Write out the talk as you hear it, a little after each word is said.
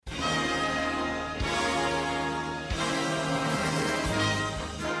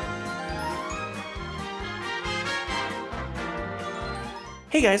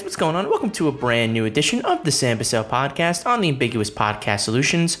Hey guys, what's going on? Welcome to a brand new edition of the Sam Bussell Podcast on the Ambiguous Podcast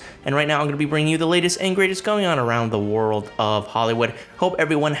Solutions. And right now I'm going to be bringing you the latest and greatest going on around the world of Hollywood. Hope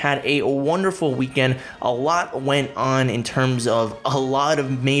everyone had a wonderful weekend. A lot went on in terms of a lot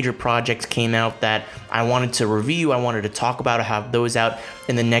of major projects came out that I wanted to review. I wanted to talk about. I have those out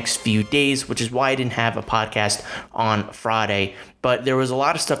in the next few days, which is why I didn't have a podcast on Friday. But there was a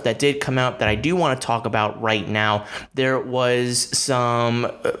lot of stuff that did come out that I do want to talk about right now. There was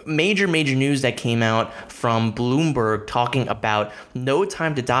some major news that came out from Bloomberg talking about No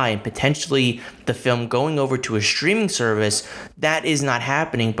Time to Die and potentially the film going over to a streaming service. That is not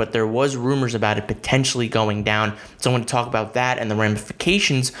happening, but there was rumors about it potentially going down. So I want to talk about that and the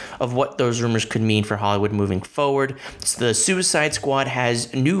ramifications of what those rumors could mean for Hollywood moving forward. So the Suicide Squad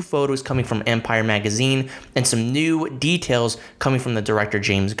has new photos coming from Empire Magazine and some new details coming from the director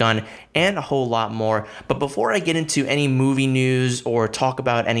James Gunn and a whole lot more. But before I get into any movie news or talk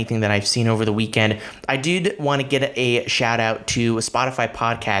about anything that I've seen over the weekend, I did want to get a shout out to a Spotify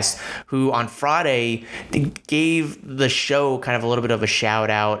podcast who on Friday gave the show kind of a little bit of a shout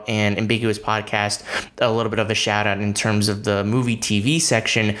out, and Ambiguous Podcast a little bit of a shout out in terms of the movie TV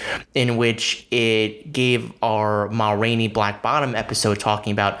section, in which it gave our Ma Rainey Black Bottom episode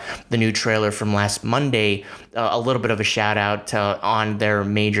talking about the new trailer from last Monday a little bit of a shout out on their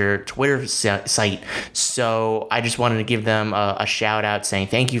major Twitter site. So I just wanted to give them a shout out saying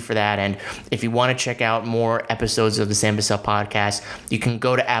thank you for that. And if you want to check out more episodes of the Sam Bussell Podcast, you can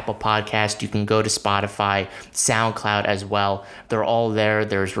go to Apple Podcast, you can go to Spotify, SoundCloud as well. They're all there.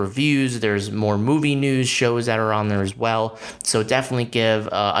 There's reviews, there's more movie news shows that are on there as well. So definitely give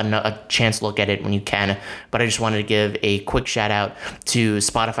a chance to look at it when you can. But I just wanted to give a quick shout out to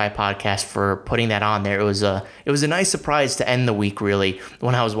Spotify Podcast for putting that on there. It was a nice surprise to end the week, really.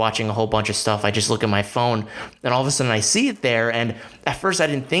 When I was watching a whole bunch of stuff, I just look at my phone and all of a sudden I see it there. And at first I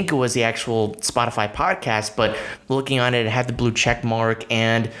didn't think it was the actual Spotify podcast, but looking on it, it had the blue check mark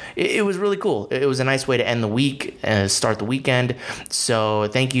and it was really cool. It was a nice way to end the week, start the weekend. So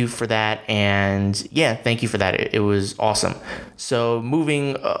thank you for that. And yeah, thank you for that. It was awesome. So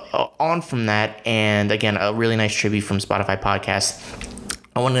moving on from that, and again, a really nice tribute from Spotify Podcast.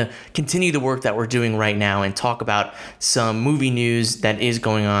 I want to continue the work that we're doing right now and talk about some movie news that is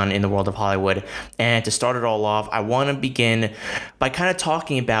going on in the world of Hollywood. And to start it all off, I want to begin by kind of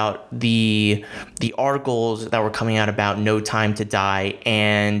talking about the articles that were coming out about No Time to Die.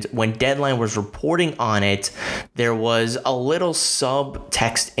 And when Deadline was reporting on it, there was a little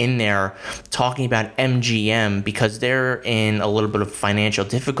subtext in there talking about MGM because they're in a little bit of financial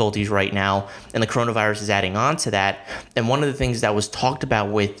difficulties right now, and the coronavirus is adding on to that. And one of the things that was talked about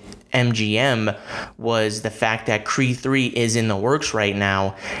with MGM was the fact that Creed 3 is in the works right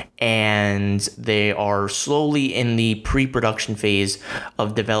now, and they are slowly in the pre-production phase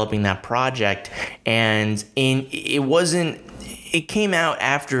of developing that project. And it came out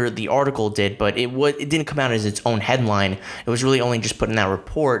after the article did, but it didn't come out as its own headline. It was really only just put in that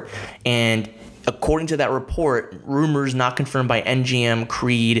report. And according to that report, rumors not confirmed by MGM,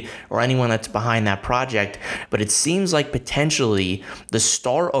 Creed, or anyone that's behind that project, but it seems like potentially the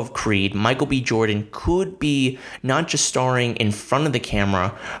star of Creed, Michael B. Jordan, could be not just starring in front of the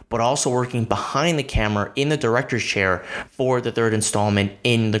camera, but also working behind the camera in the director's chair for the third installment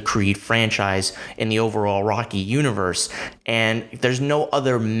in the Creed franchise in the overall Rocky universe. And there's no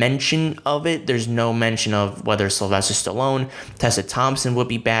other mention of it. There's no mention of whether Sylvester Stallone, Tessa Thompson would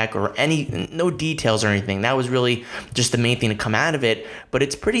be back, or no details or anything. That was really just the main thing to come out of it. But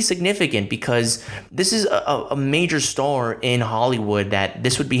it's pretty significant because this is a major star in Hollywood, that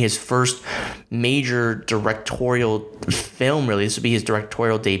this would be his first major directorial film, really. This would be his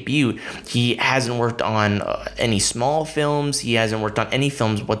directorial debut. He hasn't worked on any small films. He hasn't worked on any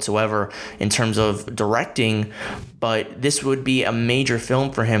films whatsoever in terms of directing, but this would be a major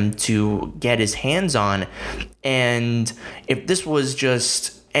film for him to get his hands on. And if this was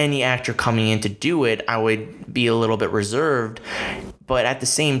just any actor coming in to do it, I would be a little bit reserved. But at the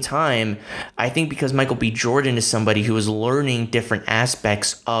same time, I think because Michael B. Jordan is somebody who is learning different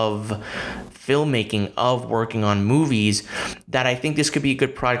aspects of filmmaking, of working on movies, that I think this could be a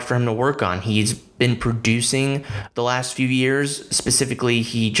good project for him to work on. He's been producing the last few years. Specifically,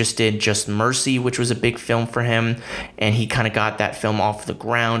 he just did Just Mercy, which was a big film for him, and he kind of got that film off the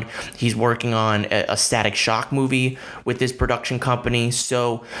ground. He's working on a Static Shock movie with his production company,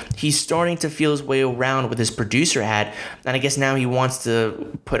 so he's starting to feel his way around with his producer hat, and I guess now he wants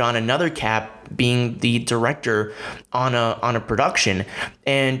to put on another cap, being the director on a production.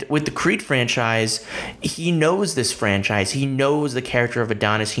 And with the Creed franchise, he knows this franchise. He knows the character of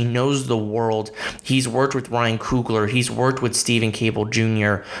Adonis. He knows the world. He's worked with Ryan Coogler. He's worked with Stephen Cable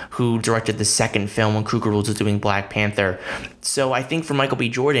Jr., who directed the second film when Coogler was doing Black Panther. So I think for Michael B.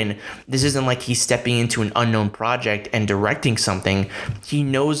 Jordan, this isn't like he's stepping into an unknown project and directing something. He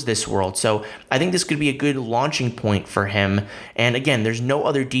knows this world. So I think this could be a good launching point for him. And again, there's no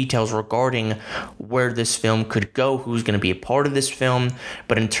other details regarding where this film could go, who's going to be a part of this film.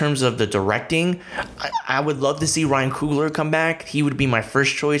 But in terms of the directing, I would love to see Ryan Coogler come back. He would be my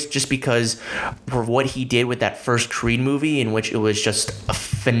first choice just because for what he did with that first Creed movie, in which it was just a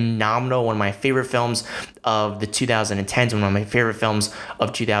phenomenal, one of my favorite films of the 2010s, one of my favorite films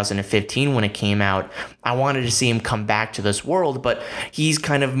of 2015 when it came out. I wanted to see him come back to this world, but he's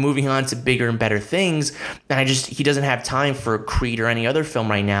kind of moving on to bigger and better things, and he doesn't have time for Creed or any other film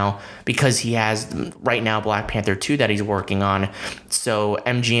right now because he has right now Black Panther 2 that he's working on. So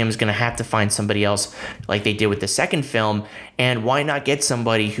MGM is going to have to find somebody else like they did with the second film, and why not get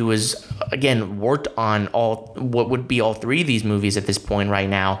somebody who has, again, worked on what would be all three of these movies at this point right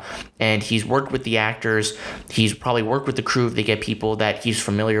now, and he's worked with the actors, he's probably worked with the crew if they get people that he's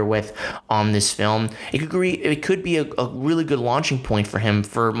familiar with on this film. It could be a really good launching point for him,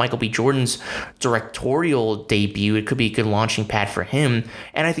 for Michael B. Jordan's directorial debut. It could be a good launching pad for him,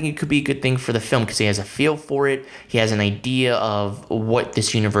 and I think it could be a good thing for the film because he has a feel for it, he has an idea of what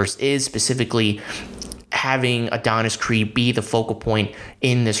this universe is, specifically having Adonis Creed be the focal point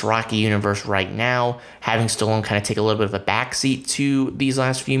in this Rocky universe right now, having Stallone kind of take a little bit of a backseat to these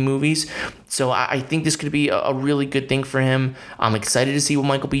last few movies. So I think this could be a really good thing for him. I'm excited to see what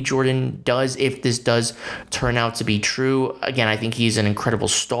Michael B. Jordan does if this does turn out to be true. Again, I think he's an incredible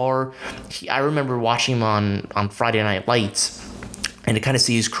star. I remember watching him on Friday Night Lights, and to kind of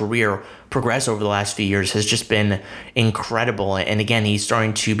see his career progress over the last few years has just been incredible. And again, he's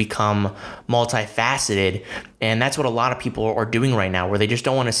starting to become multifaceted, and that's what a lot of people are doing right now, where they just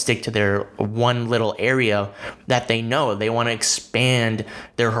don't want to stick to their one little area that they know. They want to expand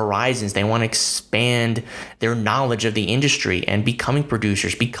their horizons. They want to expand their knowledge of the industry and becoming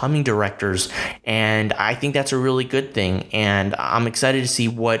producers, becoming directors. And I think that's a really good thing. And I'm excited to see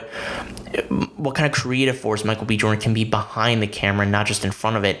what kind of creative force Michael B. Jordan can be behind the camera, not just in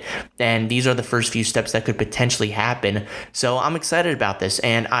front of it. And these are the first few steps that could potentially happen. So I'm excited about this.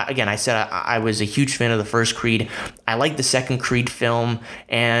 And I said I was a huge fan of the first Creed. I like the second Creed film,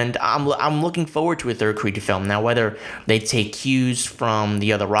 and I'm looking forward to a third Creed film. Now, whether they take cues from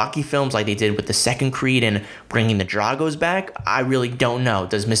the other Rocky films like they did with the second Creed and bringing the Dragos back, I really don't know.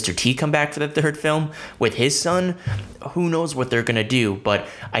 Does Mr. T come back for the third film with his son? Who knows what they're going to do, but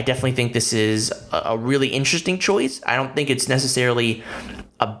I definitely think this is a really interesting choice. I don't think it's necessarily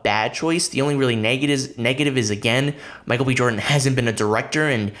a bad choice. The only really negative is, again, Michael B. Jordan hasn't been a director,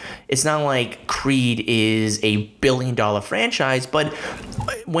 and it's not like Creed is a billion-dollar franchise, but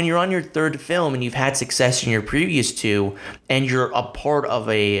when you're on your third film and you've had success in your previous two, and you're a part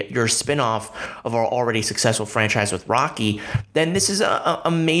of your spin-off of our already successful franchise with Rocky, then this is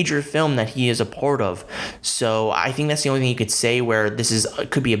a major film that he is a part of. So I think that's the only thing you could say where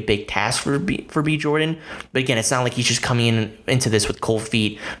could be a big task for B. Jordan. But again, it's not like he's just coming into this with cold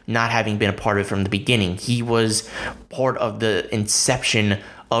feet, not having been a part of it from the beginning. He was part of the inception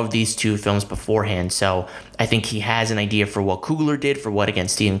of these two films beforehand. So I think he has an idea for what Coogler did, for what, again,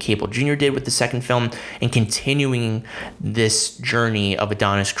 Stephen Cable Jr. did with the second film, and continuing this journey of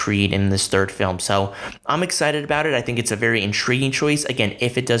Adonis Creed in this third film. So I'm excited about it. I think it's a very intriguing choice. Again,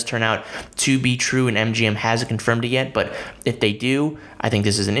 if it does turn out to be true, and MGM hasn't confirmed it yet, but if they do, I think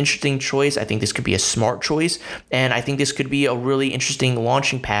this is an interesting choice. I think this could be a smart choice, and I think this could be a really interesting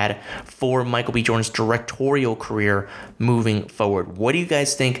launching pad for Michael B. Jordan's directorial career moving forward. What do you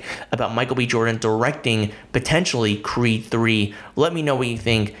guys think about Michael B. Jordan directing potentially Creed 3? Let me know what you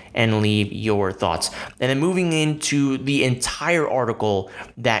think and leave your thoughts. And then moving into the entire article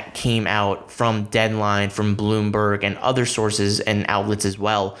that came out from Deadline, from Bloomberg, and other sources and outlets as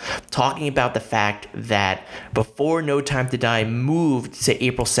well, talking about the fact that before No Time to Die moved to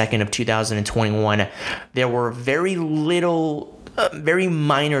April 2nd of 2021, there were very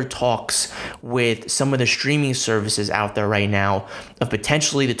minor talks with some of the streaming services out there right now of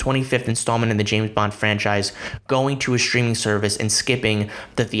potentially the 25th installment in the James Bond franchise going to a streaming service and skipping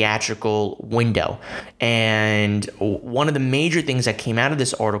the theatrical window. And one of the major things that came out of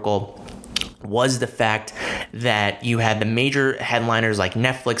this article was the fact that you had the major headliners like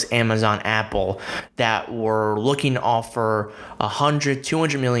Netflix, Amazon, Apple that were looking to offer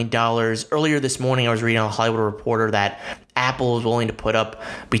 $200 million. Earlier this morning, I was reading on Hollywood Reporter that Apple is willing to put up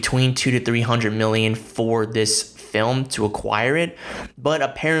between $200 to $300 million for this film to acquire it, but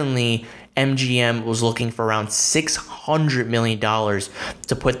apparently MGM was looking for around $600 million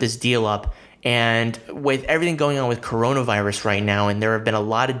to put this deal up. And with everything going on with coronavirus right now, and there have been a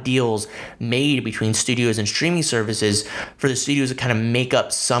lot of deals made between studios and streaming services for the studios to kind of make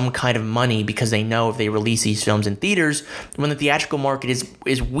up some kind of money, because they know if they release these films in theaters, when the theatrical market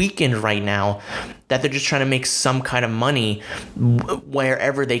is weakened right now, that they're just trying to make some kind of money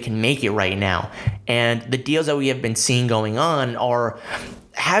wherever they can make it right now. And the deals that we have been seeing going on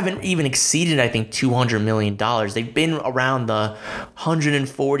haven't even exceeded, I think, $200 million. They've been around the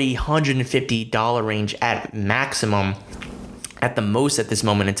 $140, $150 range at maximum, at the most at this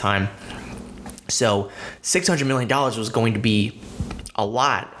moment in time. So $600 million was going to be a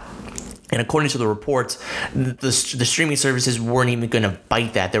lot. And according to the reports, the streaming services weren't even going to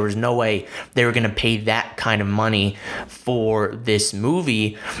bite that. There was no way they were going to pay that kind of money for this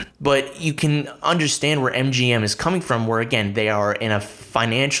movie. But you can understand where MGM is coming from, where, again, they are in a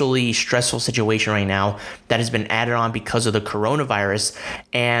financially stressful situation right now that has been added on because of the coronavirus.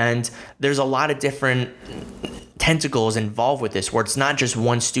 And there's a lot of different tentacles involved with this, where it's not just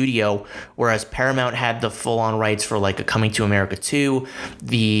one studio, whereas Paramount had the full-on rights for like a Coming to America 2,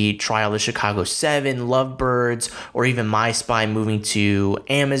 the Trial of Chicago 7, Lovebirds, or even My Spy moving to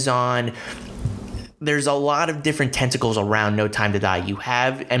Amazon. There's a lot of different tentacles around No Time to Die. You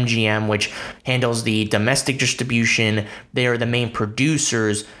have MGM, which handles the domestic distribution. They are the main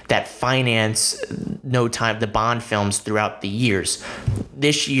producers that finance the Bond films throughout the years.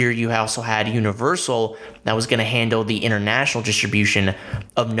 This year, you also had Universal that was going to handle the international distribution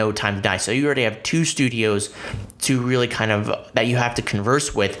of No Time to Die. So you already have two studios to really that you have to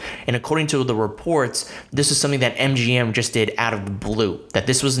converse with. And according to the reports, this is something that MGM just did out of the blue. That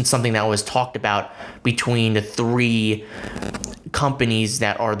this wasn't something that was talked about between the three companies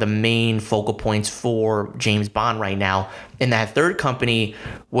that are the main focal points for James Bond right now. And that third company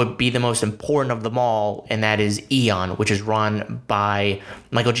would be the most important of them all, and that is Eon, which is run by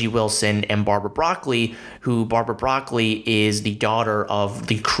Michael G. Wilson and Barbara Broccoli, who Barbara Broccoli is the daughter of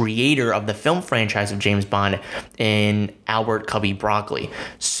the creator of the film franchise of James Bond, and Albert Cubby Broccoli.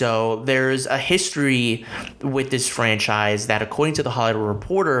 So there's a history with this franchise that, according to the Hollywood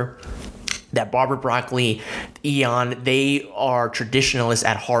Reporter, that Barbara Broccoli, Eon, they are traditionalists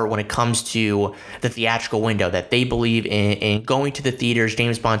at heart when it comes to the theatrical window, that they believe in going to the theaters.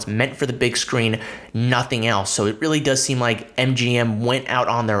 James Bond's meant for the big screen, nothing else. So it really does seem like MGM went out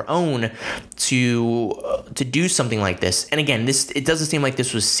on their own to do something like this. And again, it doesn't seem like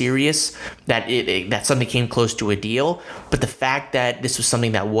this was serious, that something came close to a deal. But the fact that this was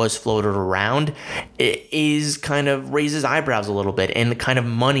something that was floated around, it is kind of raises eyebrows a little bit, and the kind of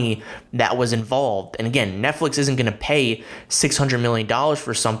money that was involved. And again, Netflix isn't going to pay $600 million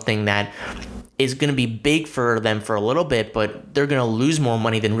for something that is going to be big for them for a little bit, but they're going to lose more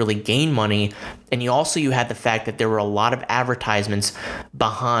money than really gain money. And you had the fact that there were a lot of advertisements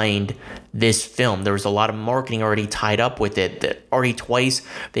behind this film. There was a lot of marketing already tied up with it. That already twice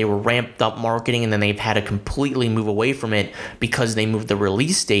they were ramped up marketing, and then they've had to completely move away from it because they moved the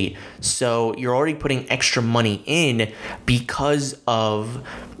release date. So you're already putting extra money in because of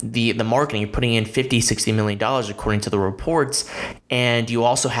the marketing. You're putting in $50-60 million according to the reports, and you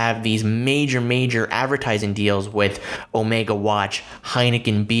also have these major advertising deals with Omega Watch,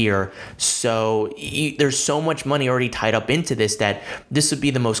 Heineken Beer. So there's so much money already tied up into this that this would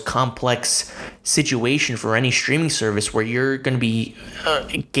be the most complex situation for any streaming service, where you're going to be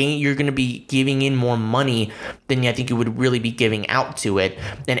giving in more money than I think you would really be giving out to it.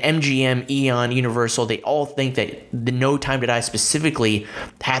 And MGM, Eon, Universal, they all think that the No Time to Die specifically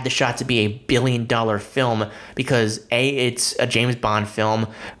had the shot to be a $1 billion film because it's a James Bond film,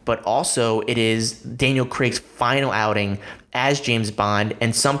 but also it is Daniel Craig's final outing as James Bond,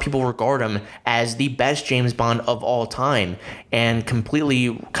 and some people regard him as the best James Bond of all time, and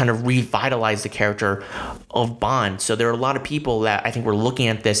completely kind of revitalized the character of Bond. So there are a lot of people that I think were looking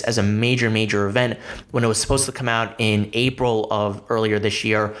at this as a major event when it was supposed to come out in April of earlier this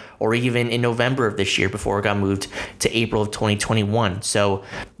year, or even in November of this year before it got moved to April of 2021. So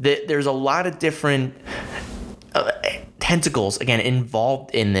there's a lot of different tentacles, again,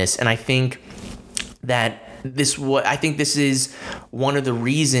 involved in this, and I think that this is one of the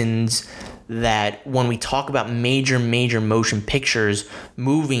reasons that when we talk about major motion pictures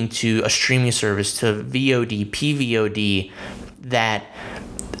moving to a streaming service, to VOD, PVOD, that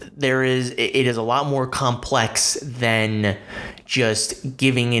it is a lot more complex than just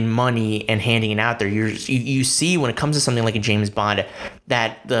giving in money and handing it out there. You see when it comes to something like a James Bond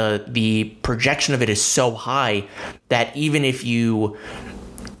that the projection of it is so high that even if you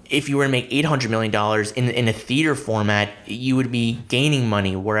were to make $800 million in a theater format, you would be gaining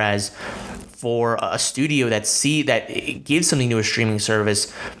money. Whereas for a studio that gives something to a streaming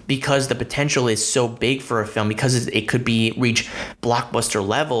service, because the potential is so big for a film, because it could reach blockbuster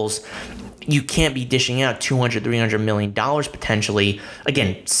levels. You can't be dishing out $200-300 million potentially.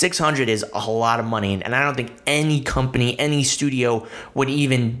 Again, 600 is a lot of money, and I don't think any company, any studio would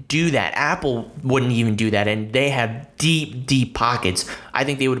even do that. Apple wouldn't even do that, and they have deep pockets. I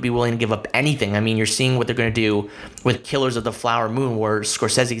think they would be willing to give up anything. I mean, you're seeing what they're going to do with Killers of the Flower Moon, where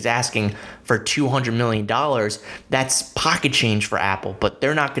Scorsese's asking for $200 million. That's pocket change for Apple, but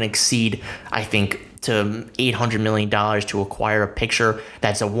they're not going to exceed, I think, to $800 million to acquire a picture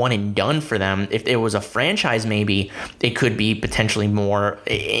that's a one and done for them. If it was a franchise, maybe it could be potentially more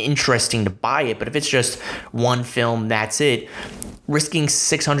interesting to buy it. But if it's just one film, that's it. Risking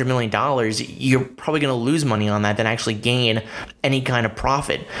 $600 million, you're probably going to lose money on that than actually gain any kind of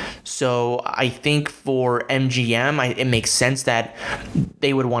profit. So I think for MGM, it makes sense that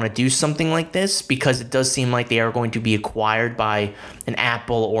they would want to do something like this, because it does seem like they are going to be acquired by an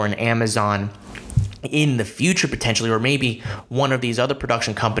Apple or an Amazon in the future potentially, or maybe one of these other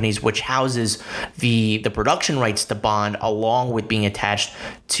production companies which houses the production rights to Bond, along with being attached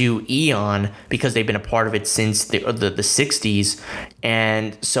to Eon, because they've been a part of it since the 60s.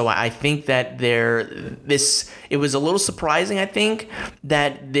 And so I think that it was a little surprising, I think,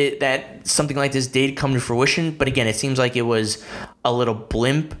 that something like this did come to fruition. But again, it seems like it was a little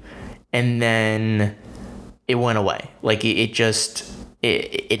blimp, and then it went away. Like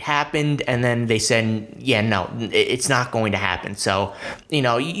it happened, and then they said, yeah, no, it's not going to happen. So,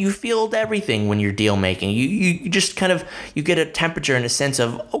 you feel everything when you're deal making. You just kind of, you get a temperature and a sense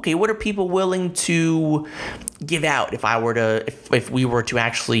of, okay, what are people willing to give out if we were to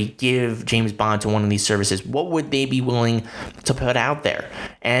actually give James Bond to one of these services? What would they be willing to put out there?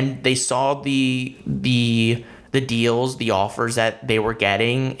 And they saw the deals, the offers that they were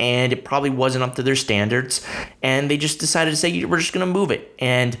getting, and it probably wasn't up to their standards, and they just decided to say, we're just going to move it.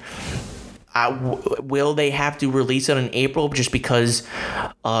 And will they have to release it in April just because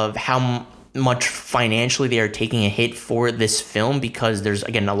of how much financially they are taking a hit for this film? Because there's,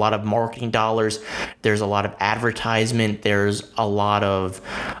 again, a lot of marketing dollars, there's a lot of advertisement, there's a lot of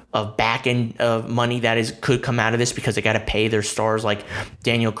back end of money that could come out of this, because they got to pay their stars like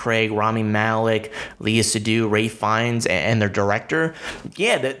Daniel Craig, Rami Malek, Léa Seydoux, Ralph Fiennes, and their director.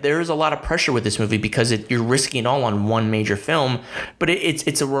 Yeah, there's a lot of pressure with this movie, because you're risking it all on one major film, but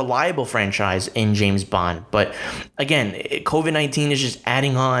it's a reliable franchise in James Bond. But again, COVID-19 is just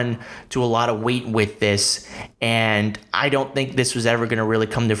adding on to a lot of weight with this, and I don't think this was ever going to really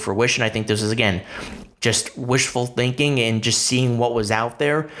come to fruition. I think this is, again, just wishful thinking and just seeing what was out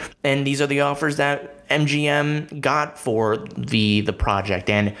there. And these are the offers that MGM got for the project.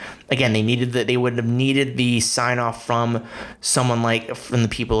 And again, they would have needed the sign off from someone from the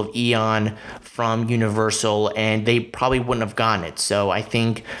people of Eon, from Universal, and they probably wouldn't have gotten it. So I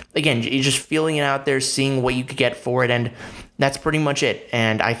think, again, you're just feeling it out there, seeing what you could get for it, and that's pretty much it.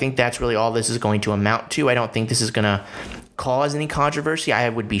 And I think that's really all this is going to amount to. I don't think this is going to cause any controversy. I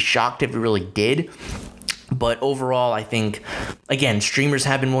would be shocked if it really did. But overall, I think, again, streamers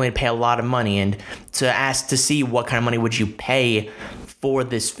have been willing to pay a lot of money, and to ask to see what kind of money would you pay for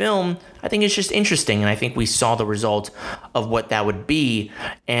this film, I think it's just interesting, and I think we saw the result of what that would be,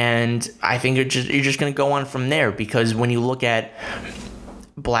 and I think you're just going to go on from there, because when you look at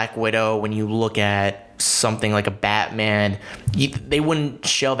Black Widow, when you look at something like a Batman, they wouldn't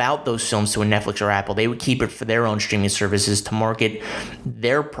shove out those films to a Netflix or Apple. They would keep it for their own streaming services to market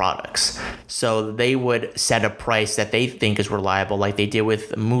their products. So they would set a price that they think is reliable, like they did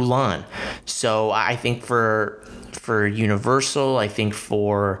with Mulan. So I think for Universal, I think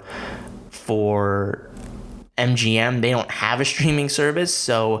for MGM, they don't have a streaming service,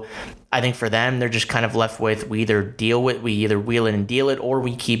 so I think for them, they're just kind of left with, we either wheel it and deal it, or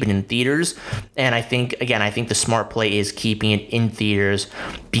we keep it in theaters. And I think the smart play is keeping it in theaters,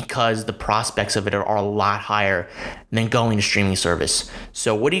 because the prospects of it are a lot higher than going to streaming service.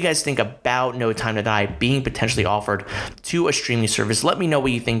 So what do you guys think about No Time to Die being potentially offered to a streaming service? Let me know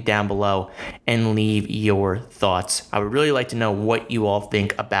what you think down below and leave your thoughts. I would really like to know what you all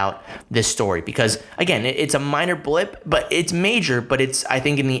think about this story, because again, it's a minor blip, but it's major, but I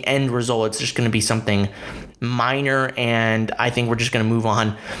think in the end result, it's just going to be something minor, and I think we're just going to move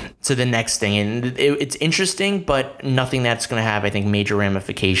on to the next thing. And it's interesting, but nothing that's going to have, I think, major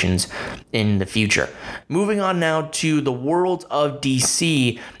ramifications in the future. Moving on now to the world of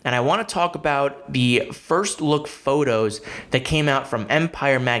DC, and I want to talk about the first look photos that came out from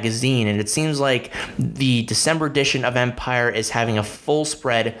Empire magazine, and it seems like the December edition of Empire is having a full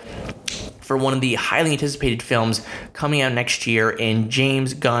spread for one of the highly anticipated films coming out next year in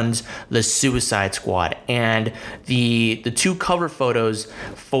James Gunn's The Suicide Squad. And the two cover photos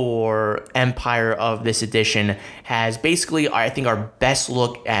for Empire of this edition has basically, I think, our best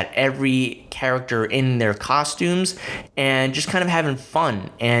look at every character in their costumes and just kind of having fun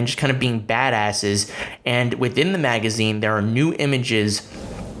and just kind of being badasses. And within the magazine, there are new images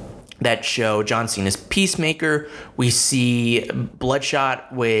that show John Cena's Peacemaker. We see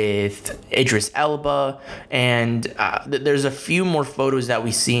Bloodshot with Idris Elba, and there's a few more photos that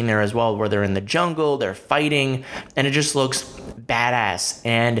we see in there as well where they're in the jungle, they're fighting, and it just looks badass.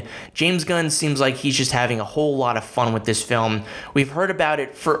 And James Gunn seems like he's just having a whole lot of fun with this film. We've heard about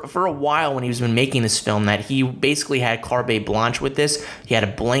it for a while when he's been making this film, that he basically had carte blanche with this. He had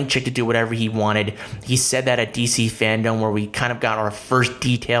a blank check to do whatever he wanted. He said that at DC Fandom, where we kind of got our first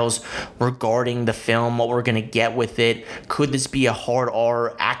details regarding the film, what we're going to get with it. Could this be a hard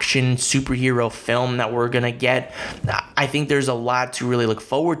R action superhero film that we're going to get? I think there's a lot to really look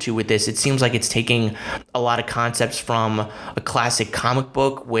forward to with this. It seems like it's taking a lot of concepts from a classic comic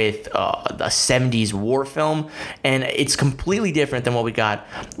book with a 70s war film, and it's completely different than what we got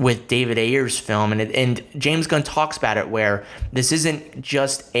with David Ayer's film. And James Gunn talks about it, where this isn't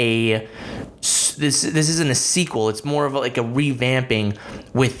just this isn't a sequel. It's more of like a revamping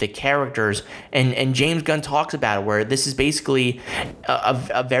with the characters, and James Gunn talks about it, where this is basically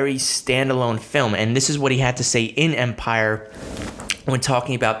a very standalone film. And this is what he had to say in Empire when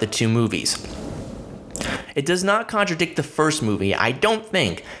talking about the two movies. It does not contradict the first movie, I don't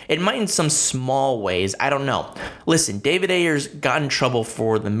think. It might in some small ways, I don't know. Listen, David Ayer's got in trouble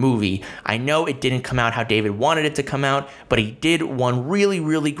for the movie. I know it didn't come out how David wanted it to come out, but he did one really,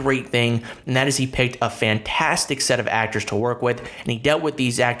 really great thing, and that is he picked a fantastic set of actors to work with, and he dealt with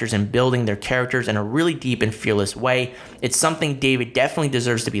these actors in building their characters in a really deep and fearless way. It's something David definitely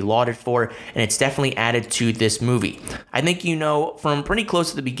deserves to be lauded for, and it's definitely added to this movie. I think you know from pretty close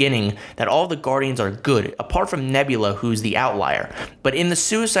to the beginning that all the Guardians are good, apart from Nebula, who's the outlier. But in the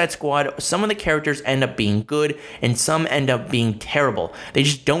Suicide Squad, some of the characters end up being good and some end up being terrible. They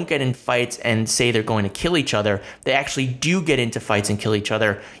just don't get in fights and say they're going to kill each other. They actually do get into fights and kill each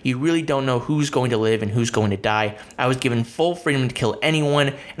other. You really don't know who's going to live and who's going to die. I was given full freedom to kill anyone,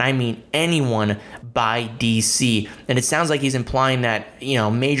 and I mean anyone, by DC. And it sounds like he's implying that, you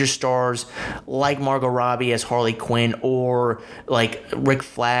know, major stars like Margot Robbie as Harley Quinn, or like Rick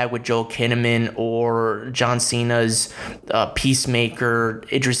Flag with Joel Kinnaman, or John Cena's Peacemaker,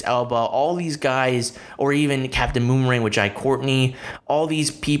 Idris Elba, all these guys, or even Captain Boomerang with Jai Courtney, all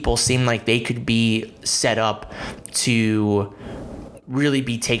these people seem like they could be set up to really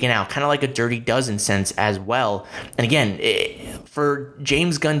be taken out, kind of like a Dirty Dozen sense as well. And again, for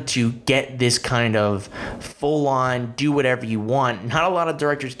James Gunn to get this kind of full-on do whatever you want, not a lot of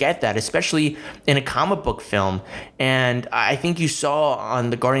directors get that, especially in a comic book film. And I think you saw on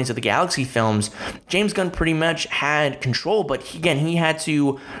the Guardians of the Galaxy films, James Gunn pretty much had control, but he had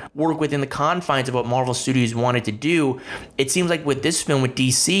to work within the confines of what Marvel Studios wanted to do. It seems like with this film with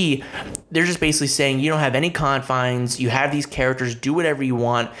DC, they're just basically saying, you don't have any confines, you have these characters, do whatever you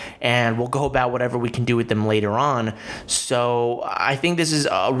want, and we'll go about whatever we can do with them later on. So I think this is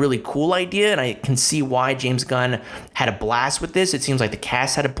a really cool idea, and I can see why James Gunn had a blast with this. It seems like the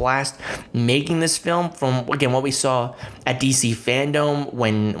cast had a blast making this film, from, again, what we saw at DC Fandom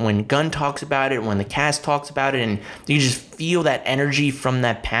when Gunn talks about it, when the cast talks about it, and you just feel that energy from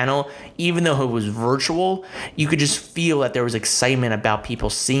that panel. Even though it was virtual, you could just feel that there was excitement about people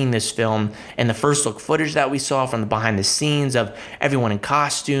seeing this film. And the first look footage that we saw from the behind the scenes of everyone in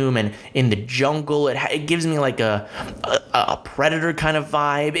costume and in the jungle, it gives me like a Predator kind of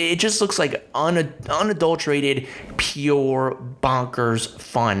vibe. It just looks like unadulterated, pure, bonkers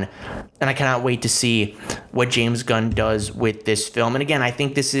fun. And I cannot wait to see what James Gunn does with this film. And again, I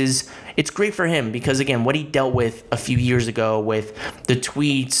think it's great for him, because again, what he dealt with a few years ago with the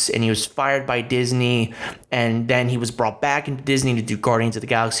tweets, and he was fired by Disney, and then he was brought back into Disney to do Guardians of the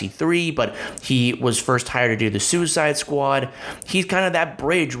Galaxy 3, but he was first hired to do the Suicide Squad. He's kind of that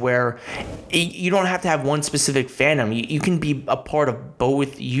bridge where you don't have to have one specific fandom. You can be a part of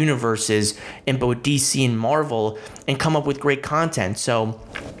both universes in both DC and Marvel and come up with great content. So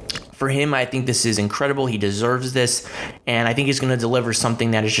for him, I think this is incredible. He deserves this, and I think he's going to deliver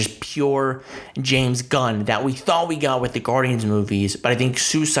something that is just pure James Gunn that we thought we got with the Guardians movies, but I think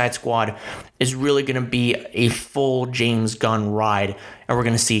Suicide Squad is really going to be a full James Gunn ride, and we're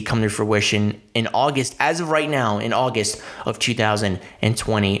going to see it come to fruition in August, as of right now, in August of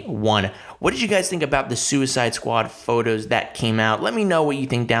 2021. What did you guys think about the Suicide Squad photos that came out? Let me know what you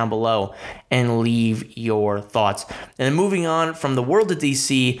think down below. and leave your thoughts. And then moving on from the world of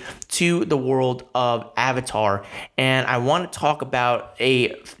DC to the world of Avatar. And I want to talk about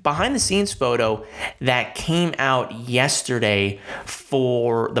a behind the scenes photo that came out yesterday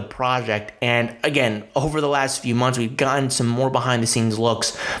for the project. And again, over the last few months, we've gotten some more behind the scenes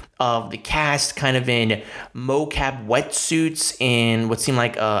looks of the cast kind of in mocap wetsuits in what seemed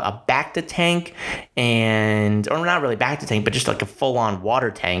like a Bacta tank, or not really Bacta tank, but just like a full-on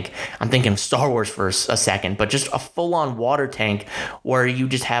water tank. I'm thinking of Star Wars for a second, but just a full-on water tank where you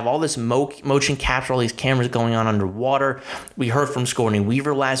just have all this motion capture, all these cameras going on underwater. We heard from Sigourney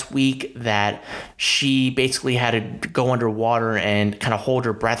Weaver last week that she basically had to go underwater and kind of hold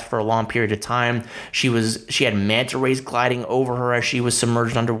her breath for a long period of time. She had manta rays gliding over her as she was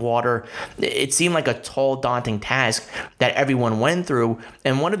submerged underwater. It seemed like a tall, daunting task that everyone went through.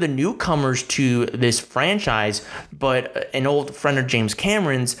 And one of the newcomers to this franchise, but an old friend of James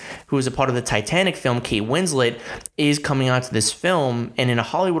Cameron's, who was a part of the Titanic film, Kate Winslet, is coming out to this film. And in a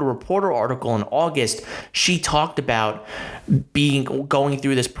Hollywood Reporter article in August, she talked about going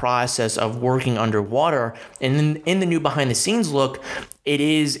through this process of working underwater. And in the new behind the scenes look, it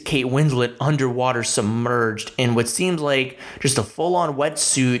is Kate Winslet underwater submerged in what seems like just a full-on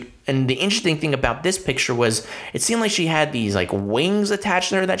wetsuit. And the interesting thing about this picture was it seemed like she had these like wings attached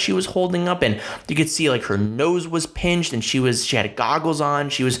to her that she was holding up, and you could see like her nose was pinched and she had goggles on.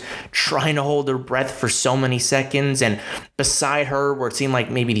 She was trying to hold her breath for so many seconds, and beside her where it seemed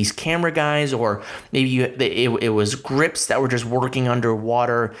like maybe these camera guys or maybe it was grips that were just working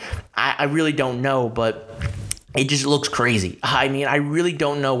underwater. I really don't know, but it just looks crazy. I mean, I really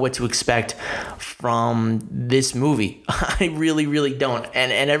don't know what to expect from this movie. I really, really don't.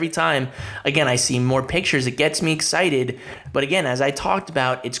 And every time, again, I see more pictures, it gets me excited. But again, as I talked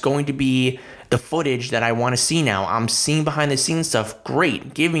about, it's going to be the footage that I want to see now. I'm seeing behind the scenes stuff.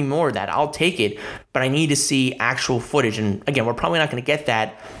 Great. Give me more of that. I'll take it. But I need to see actual footage. And again, we're probably not going to get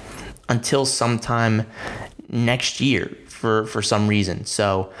that until sometime next year for some reason.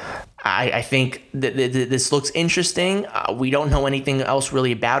 So I think that this looks interesting. We don't know anything else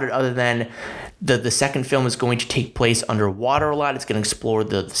really about it other than the second film is going to take place underwater a lot. It's going to explore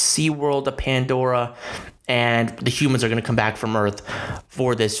the sea world of Pandora, and the humans are going to come back from Earth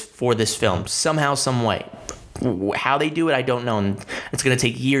for this film somehow, some way. How they do it, I don't know. And it's going to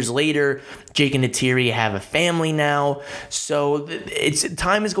take years later. Jake and Neytiri have a family now. So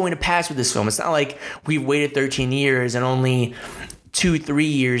time is going to pass with this film. It's not like we've waited 13 years and only 2-3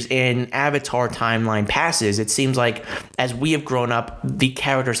 years in Avatar timeline passes. It seems like as we have grown up, the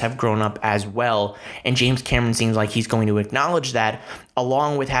characters have grown up as well. And James Cameron seems like he's going to acknowledge that,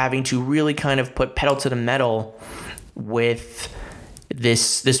 along with having to really kind of put pedal to the metal with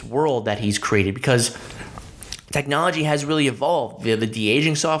this world that he's created, because technology has really evolved. The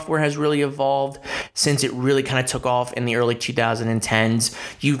de-aging software has really evolved since it really kind of took off in the early 2010s.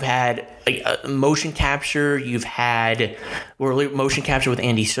 You've had motion capture. You've had motion capture with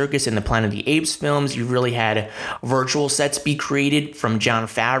Andy Serkis in the Planet of the Apes films. You've really had virtual sets be created from Jon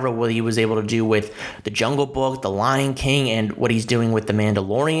Favreau, what he was able to do with The Jungle Book, The Lion King, and what he's doing with The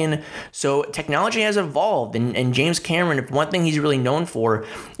Mandalorian. So technology has evolved, and James Cameron, if one thing he's really known for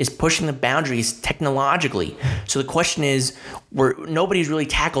is pushing the boundaries technologically. So the question is, nobody's really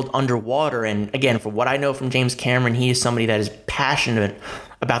tackled underwater. And again, from what I know from James Cameron, he is somebody that is passionate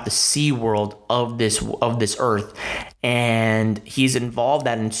about the sea world of this earth, and he's involved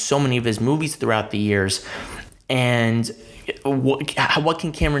that in so many of his movies throughout the years. And what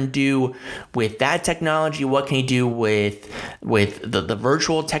can Cameron do with that technology? What can he do with the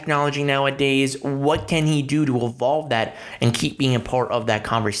virtual technology nowadays? What can he do to evolve that and keep being a part of that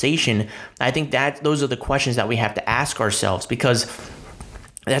conversation? I think that those are the questions that we have to ask ourselves, because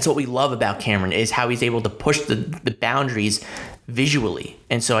that's what we love about Cameron, is how he's able to push the boundaries visually.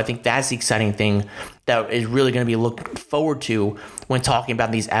 And so I think that's the exciting thing that is really going to be looking forward to when talking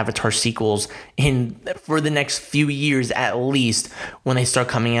about these Avatar sequels for the next few years at least, when they start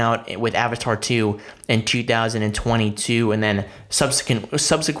coming out with Avatar 2 in 2022, and then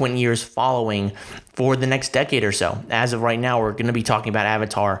subsequent years following for the next decade or so. As of right now, we're going to be talking about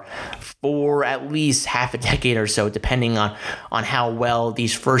Avatar for at least half a decade or so, depending on how well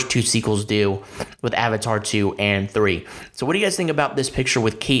these first two sequels do with Avatar 2 and 3. So what do you guys think about this picture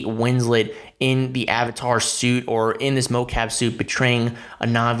with Kate Winslet in the Avatar suit, or in this mocap suit, betraying a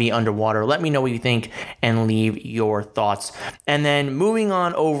Na'vi underwater? Let me know what you think and leave your thoughts. And then moving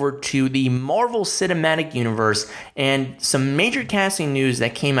on over to the Marvel Cinematic Universe, and some major casting news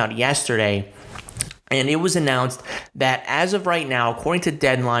that came out yesterday. And it was announced that as of right now, according to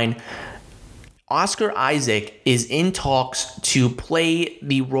Deadline, Oscar Isaac is in talks to play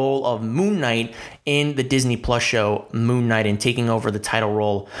the role of Moon Knight in the Disney Plus show Moon Knight and taking over the title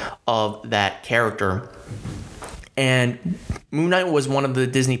role of that character. And Moon Knight was one of the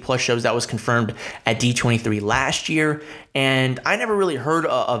Disney Plus shows that was confirmed at D23 last year, and I never really heard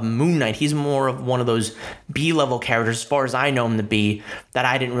of Moon Knight. He's more of one of those B-level characters, as far as I know him to be, that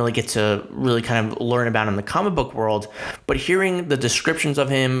I didn't really get to really kind of learn about in the comic book world. But hearing the descriptions of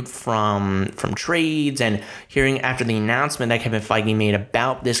him from trades and hearing after the announcement that Kevin Feige made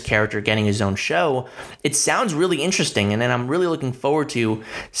about this character getting his own show, it sounds really interesting, and then I'm really looking forward to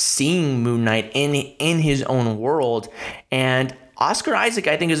seeing Moon Knight in his own world. And Oscar Isaac,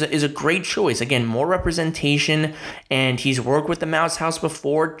 I think, is a great choice. Again, more representation, and he's worked with the Mouse House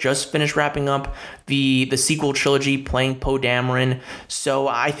before, just finished wrapping up the sequel trilogy playing Poe Dameron. So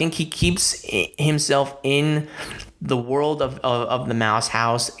I think he keeps himself in the world of the Mouse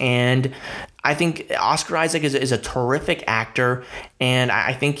House, and I think Oscar Isaac is a terrific actor, and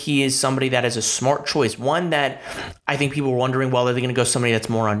I think he is somebody that is a smart choice. One that I think people are wondering, well, are they going to go somebody that's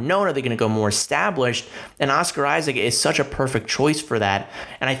more unknown? Are they going to go more established? And Oscar Isaac is such a perfect choice for that,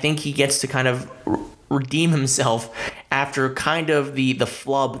 and I think he gets to kind of redeem himself after kind of the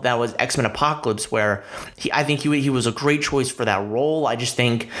flub that was X-Men Apocalypse, where I think he was a great choice for that role. I just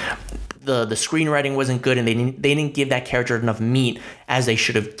think the screenwriting wasn't good, and they didn't give that character enough meat as they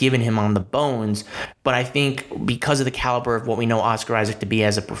should have given him on the bones. But I think because of the caliber of what we know Oscar Isaac to be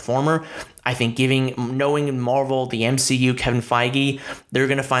as a performer, I think knowing Marvel, the MCU, Kevin Feige, they're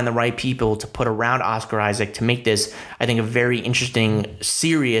going to find the right people to put around Oscar Isaac to make this, I think, a very interesting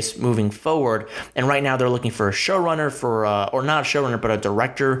series moving forward. And right now they're looking for a showrunner or not a showrunner, but a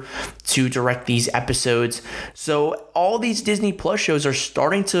director to direct these episodes. So all these Disney Plus shows are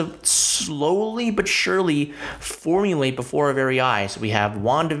starting to slowly but surely formulate before our very eyes. We have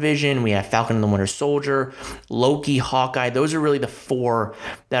WandaVision, we have Falcon and the Winter Soldier, Loki, Hawkeye. Those are really the four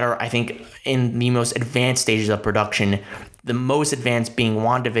that are, I think, in the most advanced stages of production. The most advanced being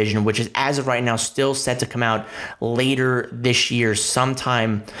WandaVision, which is as of right now still set to come out later this year,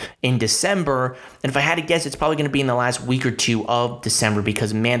 sometime in December. And if I had to guess, it's probably going to be in the last week or two of December,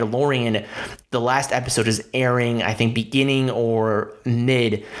 because Mandalorian, the last episode is airing, I think, beginning or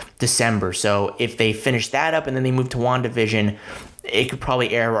mid-December. So if they finish that up and then they move to WandaVision, it could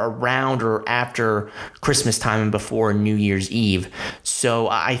probably air around or after Christmas time and before New Year's Eve. So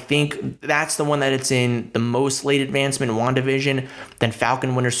I think that's the one that it's in the most late advancement, WandaVision. Then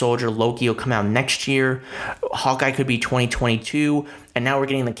Falcon, Winter Soldier, Loki will come out next year. Hawkeye could be 2022. And now we're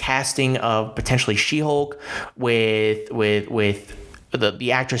getting the casting of potentially She-Hulk with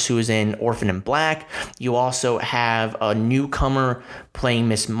the actress who is in Orphan and Black. You also have a newcomer playing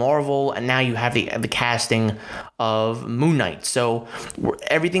Miss Marvel, and now you have the casting of Moon Knight. So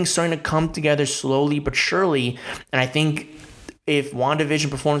everything's starting to come together slowly but surely, and I think if WandaVision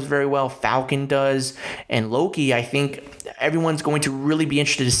performs very well, Falcon does, and Loki, I think everyone's going to really be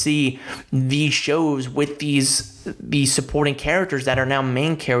interested to see these shows with these supporting characters that are now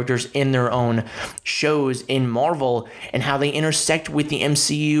main characters in their own shows in Marvel, and how they intersect with the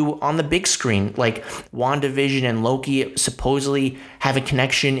MCU on the big screen. Like WandaVision and Loki supposedly have a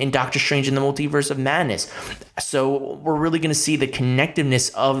connection in Doctor Strange in the Multiverse of Madness. So we're really going to see the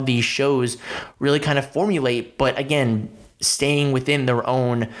connectiveness of these shows really kind of formulate, but again, staying within their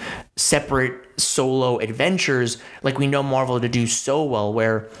own separate solo adventures, like we know Marvel to do so well,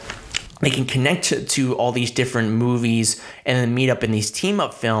 where they can connect to all these different movies and then meet up in these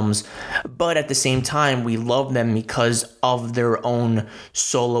team-up films, but at the same time, we love them because of their own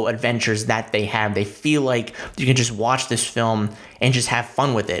solo adventures that they have. They feel like you can just watch this film and just have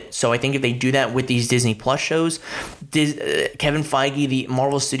fun with it. So I think if they do that with these Disney Plus shows, Kevin Feige, the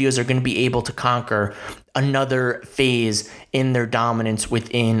Marvel Studios, are going to be able to conquer another phase in their dominance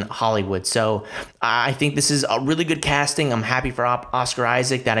within Hollywood. So I think this is a really good casting. I'm happy for Oscar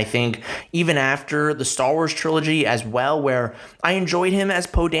Isaac, that I think even after the Star Wars trilogy as well, where I enjoyed him as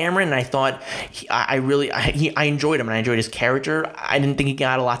Poe Dameron, and I thought I enjoyed him and I enjoyed his character. I didn't think he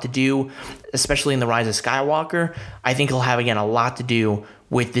got a lot to do, especially in The Rise of Skywalker. I think he'll have, again, a lot to do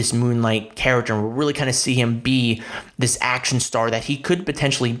with this Moon Knight character, and we'll really kind of see him be this action star that he could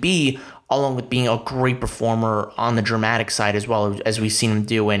potentially be, along with being a great performer on the dramatic side as well, as we've seen him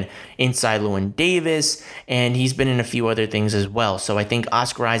do in Inside Llewyn Davis, and he's been in a few other things as well. So I think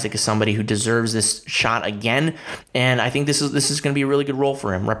Oscar Isaac is somebody who deserves this shot again, and I think this is going to be a really good role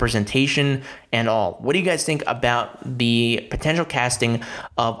for him, representation and all. What do you guys think about the potential casting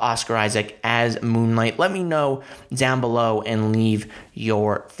of Oscar Isaac as Moon Knight? Let me know down below and leave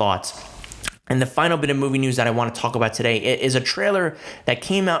your thoughts. And the final bit of movie news that I want to talk about today is a trailer that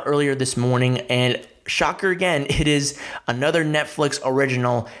came out earlier this morning, and shocker again, it is another Netflix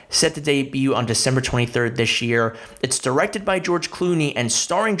original set to debut on December 23rd this year. It's directed by George Clooney and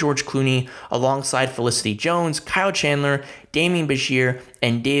starring George Clooney alongside Felicity Jones, Kyle Chandler, Damian Bashir,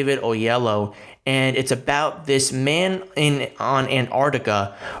 and David Oyelowo. And it's about this man on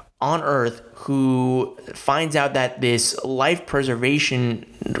Antarctica, on Earth, who finds out that this life preservation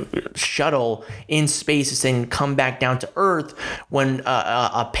shuttle in space is saying come back down to Earth when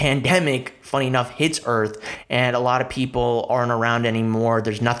a pandemic, funny enough, hits Earth, and a lot of people aren't around anymore.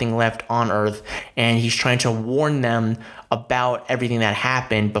 There's nothing left on Earth, and he's trying to warn them about everything that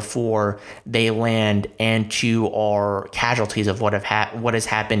happened before they land and to our casualties of what has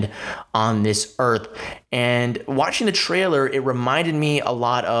happened on this Earth. And watching the trailer, it reminded me a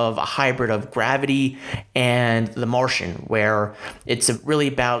lot of a hybrid of Gravity and The Martian, where it's really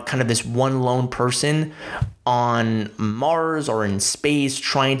about kind of this one lone person on Mars or in space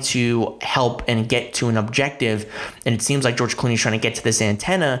trying to help and get to an objective. And it seems like George Clooney is trying to get to this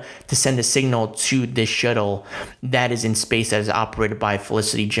antenna to send a signal to this shuttle that is in space, that is operated by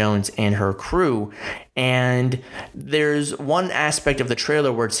Felicity Jones and her crew. And there's one aspect of the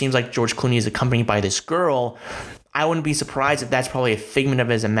trailer where it seems like George Clooney is accompanied by this girl. I wouldn't be surprised if that's probably a figment of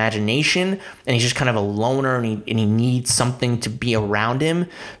his imagination and he's just kind of a loner and he needs something to be around him.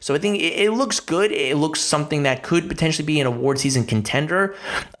 So I think it looks good. It looks something that could potentially be an award season contender.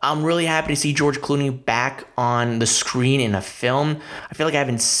 I'm really happy to see George Clooney back on the screen in a film. I feel like I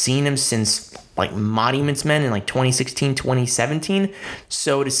haven't seen him since like Monuments Men in like 2016, 2017.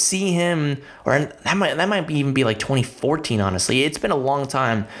 So to see him, or that might even be like 2014, honestly. It's been a long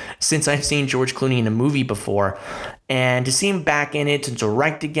time since I've seen George Clooney in a movie before. And to see him back in it, to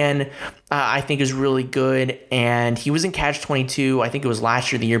direct again, I think is really good. And he was in Catch-22, I think it was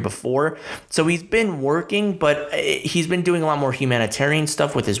last year, the year before. So he's been working, but he's been doing a lot more humanitarian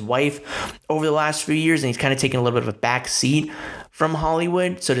stuff with his wife over the last few years. And he's kind of taken a little bit of a back seat from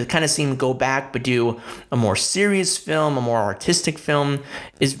Hollywood. So to kind of see him go back but do a more serious film, a more artistic film,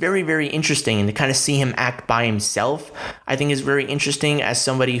 is very, very interesting. And to kind of see him act by himself, I think is very interesting as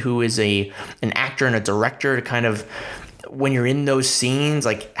somebody who is an actor and a director. To kind of, when you're in those scenes,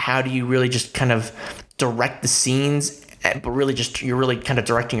 like how do you really just kind of direct the scenes, but really just you're really kind of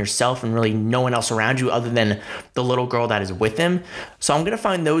directing yourself and really no one else around you other than the little girl that is with him. So I'm going to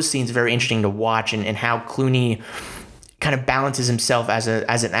find those scenes very interesting to watch, and how Clooney kind of balances himself as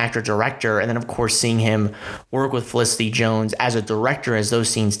an actor director, and then of course seeing him work with Felicity Jones as a director as those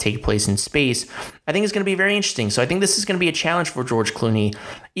scenes take place in space, I think is going to be very interesting. So I think this is going to be a challenge for George Clooney,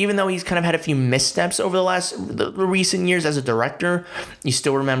 even though he's kind of had a few missteps over the recent years as a director. You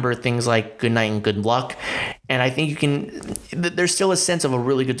still remember things like Good Night and Good Luck, and I think there's still a sense of a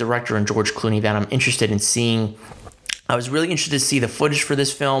really good director in George Clooney that I'm interested in seeing. I was really interested to see the footage for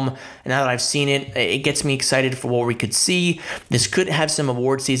this film, and now that I've seen it, it gets me excited for what we could see. This could have some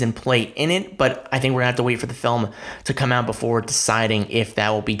award season play in it, but I think we're going to have to wait for the film to come out before deciding if that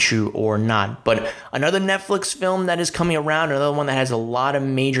will be true or not. But another Netflix film that is coming around, another one that has a lot of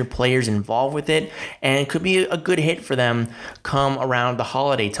major players involved with it, and it could be a good hit for them come around the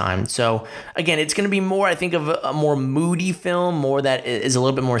holiday time. So again, it's going to be more, I think, of a more moody film, more that is a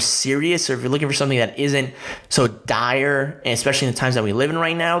little bit more serious. So if you're looking for something that isn't so dire, and especially in the times that we live in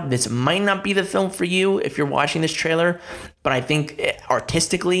right now, this might not be the film for you if you're watching this trailer. But I think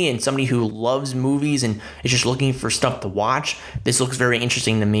artistically, and somebody who loves movies and is just looking for stuff to watch, this looks very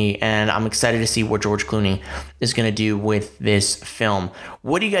interesting to me, and I'm excited to see what George Clooney is going to do with this film.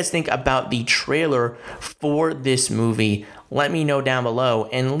 What do you guys think about the trailer for this movie? Let me know down below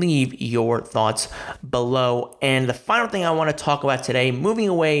and leave your thoughts below. And the final thing I want to talk about today, moving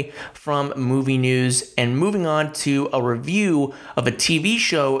away from movie news and moving on to a review of a TV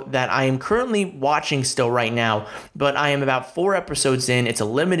show that I am currently watching still right now, but I am about 4 episodes in. It's a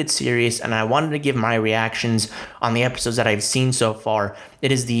limited series, and I wanted to give my reactions on the episodes that I've seen so far.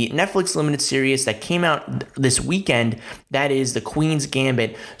 It is the Netflix limited series that came out this weekend. That is The Queens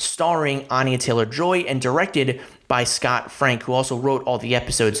Gambit, starring Anya Taylor-Joy and directed by Scott Frank, who also wrote all the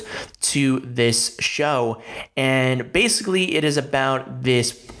episodes to this show. And basically it is about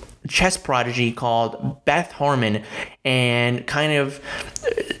this chess prodigy called Beth Harmon, and kind of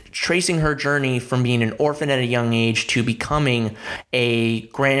tracing her journey from being an orphan at a young age to becoming a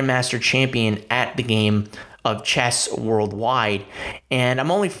grandmaster champion at the game of chess worldwide. And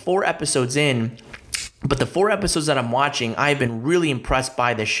I'm only 4 episodes in, but the 4 episodes that I'm watching, I've been really impressed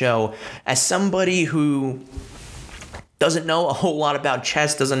by the show. As somebody who doesn't know a whole lot about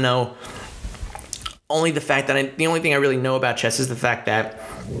chess, doesn't know the only thing I really know about chess is the fact that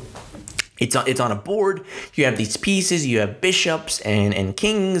It's on a board. You have these pieces. You have bishops and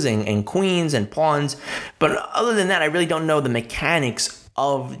kings and queens and pawns. But other than that, I really don't know the mechanics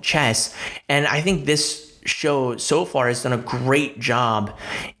of chess. And I think this show so far has done a great job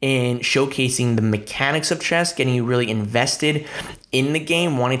in showcasing the mechanics of chess, getting you really invested in the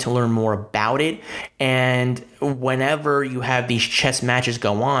game, wanting to learn more about it. And whenever you have these chess matches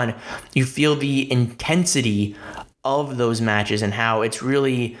go on, you feel the intensity of those matches and how it's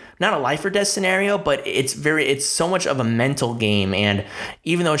really not a life or death scenario, but it's so much of a mental game. And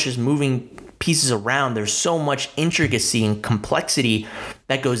even though it's just moving pieces around, there's so much intricacy and complexity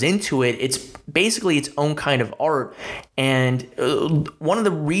that goes into it. It's basically its own kind of art. And one of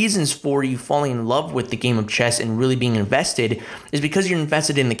the reasons for you falling in love with the game of chess and really being invested is because you're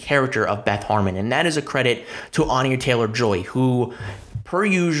invested in the character of Beth Harmon. And that is a credit to Anya Taylor-Joy, who per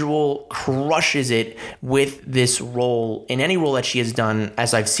usual crushes it with this role. In any role that she has done,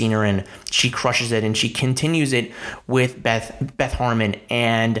 as I've seen her in, she crushes it, and she continues it with Beth Harmon.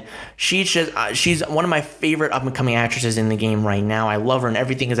 And she's one of my favorite up and coming actresses in the game right now. I love her in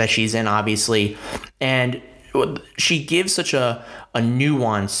everything that she's in, obviously, and she gives such a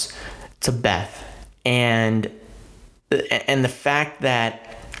nuance to Beth, and the fact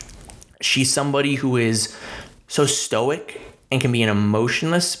that she's somebody who is so stoic and can be an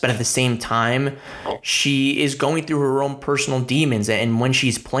emotionless, but at the same time, she is going through her own personal demons. And when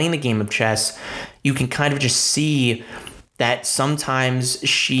she's playing the game of chess, you can kind of just see that sometimes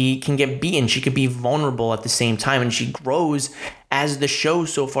she can get beaten. She could be vulnerable at the same time, and she grows as the show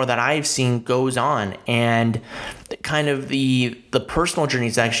so far that I've seen goes on. And kind of the personal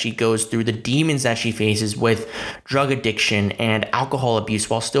journeys that she goes through, the demons that she faces with drug addiction and alcohol abuse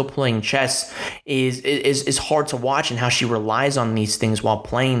while still playing chess is hard to watch, and how she relies on these things while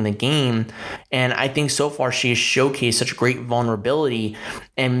playing the game. And I think so far she has showcased such great vulnerability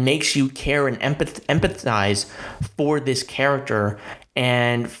and makes you care and empathize for this character.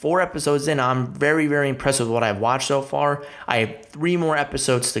 And 4 episodes in, I'm very, very impressed with what I've watched so far. I have 3 more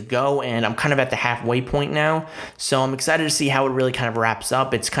episodes to go, and I'm kind of at the halfway point now. So I'm excited to see how it really kind of wraps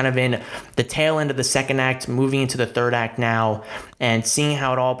up. It's kind of in the tail end of the second act, moving into the third act now, and seeing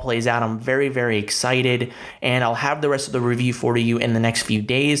how it all plays out. I'm very, very excited, and I'll have the rest of the review for you in the next few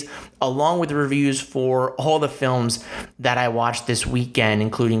days, along with the reviews for all the films that I watched this weekend,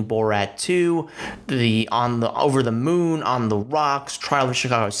 including Borat 2, Over the Moon, On the Rocks, Trial of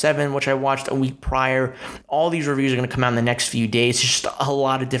Chicago 7, which I watched a week prior. All these reviews are going to come out in the next few days. Just a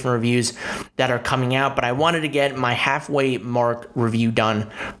lot of different reviews that are coming out, but I wanted to get my halfway mark review done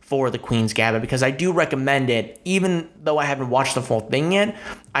for the Queens Gambit, because I do recommend it, even though I haven't watched the full thing yet.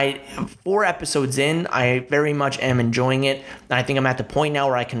 4 episodes in, I very much am enjoying it, and I think I'm at the point now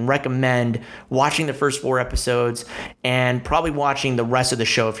where I can recommend watching the first 4 episodes and probably watching the rest of the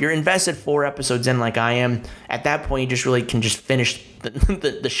show. If you're invested 4 episodes in like I am, at that point you just really can just finish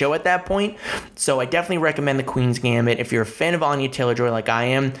the show at that point. So I definitely recommend the Queen's Gambit. If you're a fan of Anya Taylor-Joy like I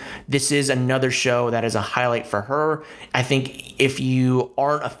am, this is another show that is a highlight for her. I think if you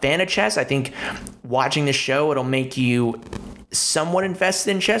aren't a fan of chess, I think watching the show, it'll make you somewhat invested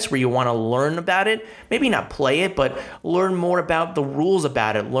in chess, where you want to learn about it, maybe not play it, but learn more about the rules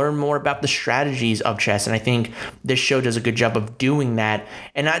about it, learn more about the strategies of chess. And I think this show does a good job of doing that,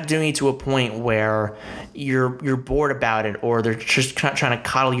 and not doing it to a point where you're bored about it, or they're just trying to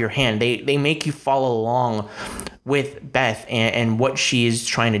coddle your hand. They make you follow along with Beth and what she is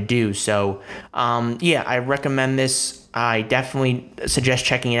trying to do. So I recommend this. I definitely suggest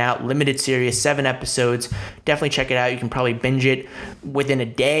checking it out. Limited series, 7 episodes. Definitely check it out. You can probably binge it within a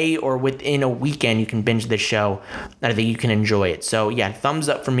day or within a weekend. You can binge this show, and I think you can enjoy it. So yeah, thumbs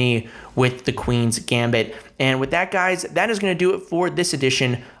up for me with the Queen's Gambit. And with that, guys, that is going to do it for this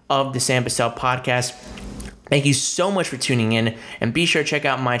edition of the Sam Bussell Podcast. Thank you so much for tuning in, and be sure to check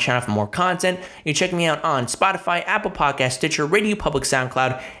out my channel for more content. You can check me out on Spotify, Apple Podcasts, Stitcher, Radio Public,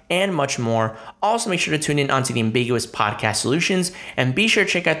 SoundCloud, and much more. Also, make sure to tune in onto the Ambiguous Podcast Solutions, and be sure to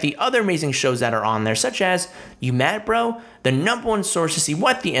check out the other amazing shows that are on there, such as You Mad Bro?, the #1 source to see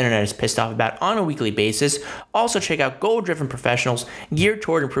what the internet is pissed off about on a weekly basis. Also, check out Goal-Driven Professionals, geared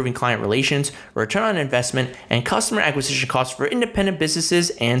toward improving client relations, return on investment, and customer acquisition costs for independent businesses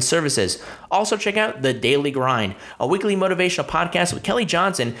and services. Also, check out The Daily Grind, a weekly motivational podcast with Kelly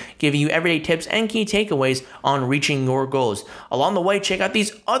Johnson, giving you everyday tips and key takeaways on reaching your goals. Along the way, check out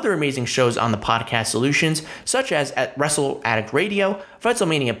these other amazing shows on the Podcast Solutions, such as at Wrestle Addict Radio,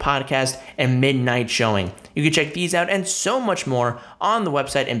 WrestleMania Podcast, and Midnight Showing. You can check these out and so much more on the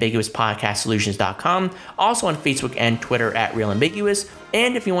website ambiguouspodcastsolutions.com, also on Facebook and Twitter at Real Ambiguous.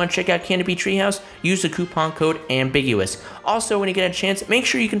 And if you want to check out Canopy Treehouse, use the coupon code AMBIGUOUS. Also, when you get a chance, make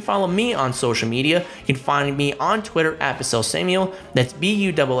sure you can follow me on social media. You can find me on Twitter at Bussell Samuel. That's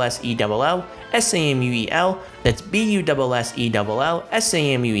BUSSELL SAMUEL. That's BUSSELL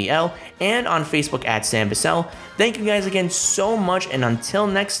SAMUEL. And on Facebook at Sam Bussell. Thank you guys again so much, and until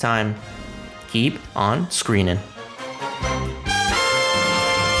next time, keep on screening.